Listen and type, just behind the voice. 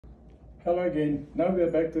Hello again. Now we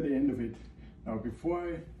are back to the end of it. Now before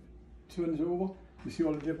I turn this over, you see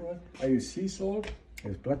all the different ones? I use sea salt,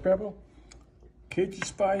 there's black pepper, Cajun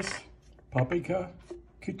spice, paprika,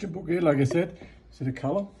 kitchen bouquet, like I said. See the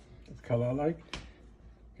color? That's the color I like.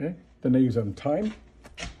 Okay. Then I use some thyme,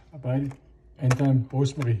 and then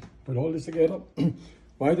rosemary. Put all this together.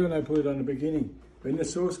 Why don't I put it on the beginning? When the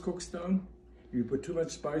sauce cooks down, if you put too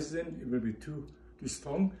much spices in, it will be too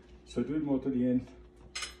strong. So do it more to the end.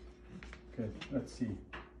 Okay, let's see.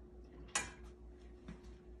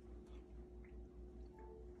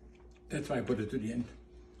 That's why I put it to the end,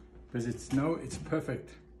 because it's perfect.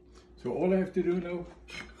 So all I have to do now,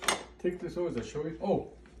 take the sauce, I'll show you. Oh,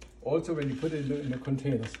 also when you put it in the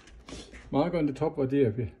containers, mark on the top right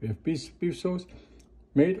there, we have beef sauce,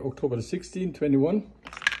 made October 16, 21.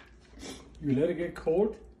 You let it get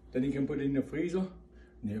cold, then you can put it in the freezer,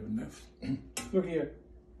 and you have enough. Look here,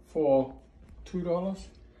 for $2,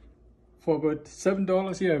 for about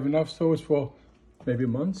 $7, you have enough sauce for maybe a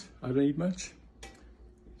month. I don't eat much.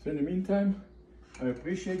 So in the meantime, I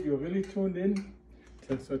appreciate you really tuned in.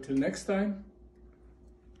 So till next time,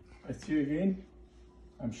 I see you again.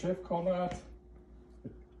 I'm Chef Conrad,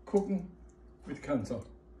 cooking with cancer.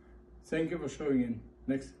 Thank you for showing in.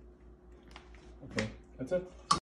 Next. Okay, that's it.